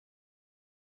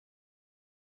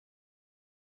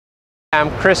I'm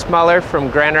Chris Muller from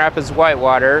Grand Rapids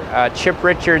Whitewater. Chip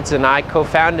Richards and I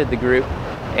co-founded the group,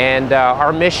 and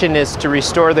our mission is to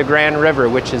restore the Grand River,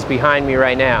 which is behind me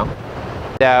right now.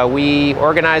 We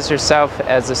organize ourselves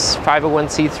as a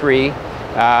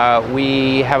 501c3.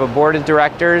 We have a board of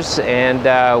directors,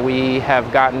 and we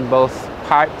have gotten both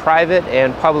private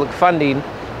and public funding,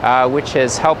 which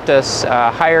has helped us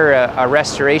hire a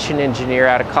restoration engineer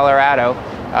out of Colorado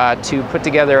to put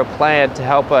together a plan to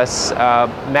help us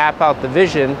map out the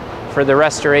vision for the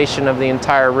restoration of the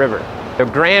entire river. The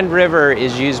Grand River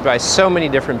is used by so many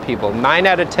different people. 9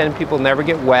 out of 10 people never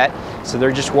get wet, so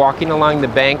they're just walking along the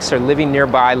banks or living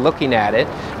nearby looking at it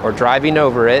or driving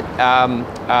over it.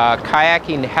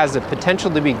 Kayaking has the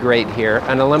potential to be great here,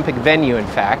 an Olympic venue in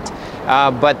fact.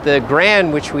 But the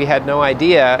Grand, which we had no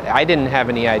idea, I didn't have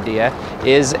any idea,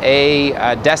 is a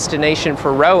destination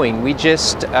for rowing. We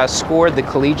just scored the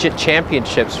collegiate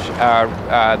championships.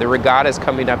 The regatta is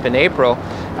coming up in April.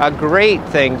 A great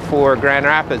thing for Grand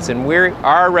Rapids, and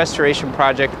our restoration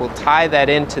project will tie that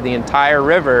into the entire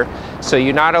river, so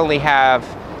you not only have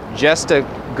just a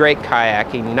great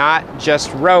kayaking, not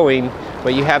just rowing,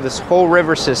 but you have this whole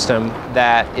river system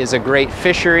that is a great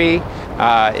fishery,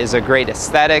 is a great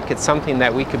aesthetic. It's something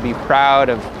that we could be proud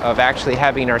of actually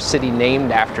having our city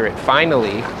named after it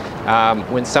finally.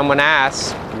 When someone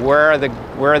asks, where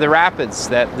are the rapids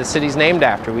that the city's named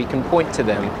after, we can point to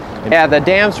them. Yeah, the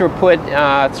dams were put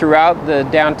throughout the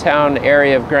downtown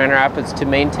area of Grand Rapids to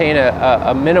maintain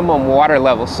a minimum water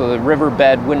level so the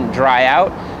riverbed wouldn't dry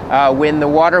out. When the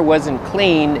water wasn't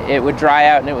clean, it would dry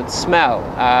out and it would smell.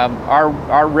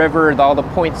 Our river, all the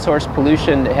point source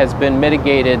pollution has been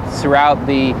mitigated throughout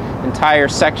the entire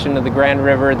section of the Grand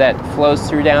River that flows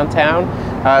through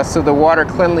downtown. So the water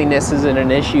cleanliness isn't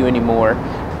an issue anymore.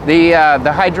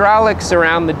 The hydraulics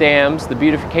around the dams, the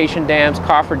beautification dams,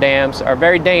 coffer dams, are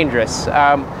very dangerous.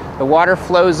 The water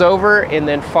flows over and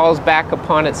then falls back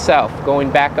upon itself,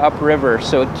 going back upriver,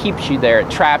 so it keeps you there,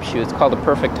 it traps you. It's called a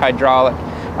perfect hydraulic.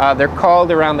 They're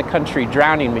called around the country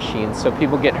drowning machines, so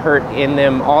people get hurt in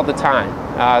them all the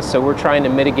time. So we're trying to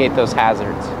mitigate those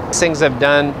hazards. These things have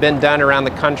been done around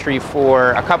the country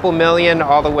for a couple million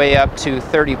all the way up to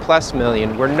 30+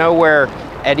 million. We're nowhere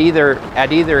at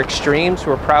either extremes.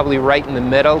 We're probably right in the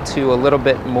middle to a little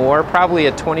bit more, probably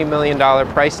a $20 million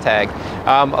price tag.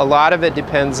 A lot of it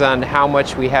depends on how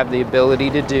much we have the ability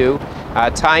to do,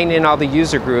 tying in all the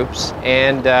user groups,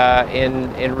 and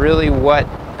really what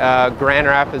Grand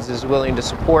Rapids is willing to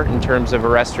support in terms of a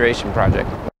restoration project.